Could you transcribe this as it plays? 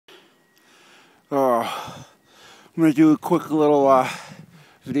I'm going to do a quick little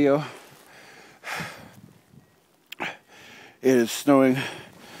video. It is snowing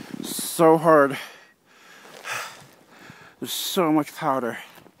so hard. There's so much powder.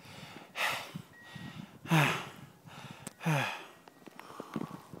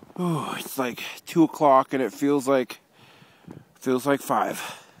 Ooh, it's like 2 o'clock and it feels like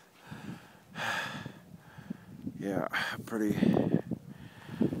 5. Yeah, pretty.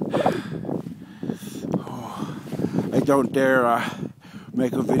 Oh, I don't dare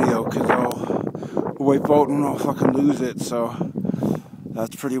make a video because I'll wipe out and I'll fucking lose it. So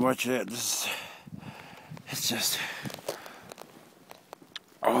that's pretty much it. It's just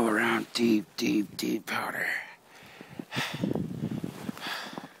all around deep powder.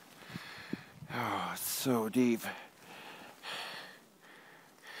 Oh, it's so deep.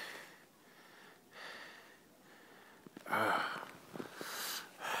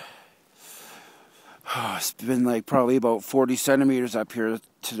 Oh, it's been like probably about 40 centimeters up here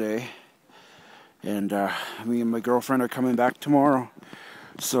today. And me and my girlfriend are coming back tomorrow.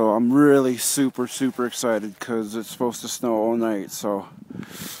 So I'm really super excited because it's supposed to snow all night. So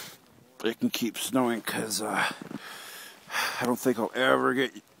it can keep snowing because I don't think I'll ever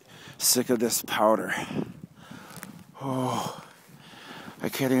get sick of this powder. Oh, I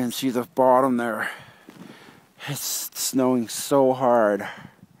can't even see the bottom there. It's snowing so hard.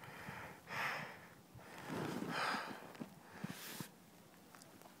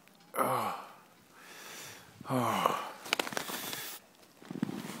 Oh,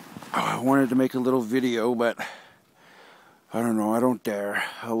 I wanted to make a little video, but I don't know, I don't dare.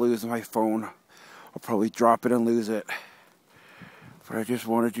 I'll lose my phone. I'll probably drop it and lose it. But I just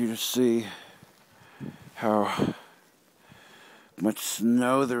wanted you to see how much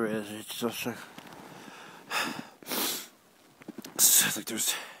snow there is. It's just it's like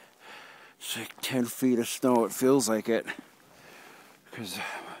it's like 10 feet of snow. It feels like it. Because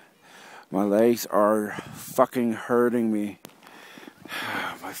my legs are fucking hurting me.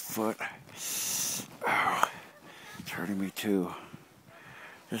 My foot. Oh, it's hurting me too.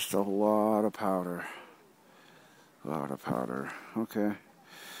 Just a lot of powder. Okay.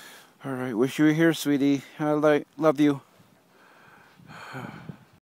 Alright, wish you were here, sweetie. I love you.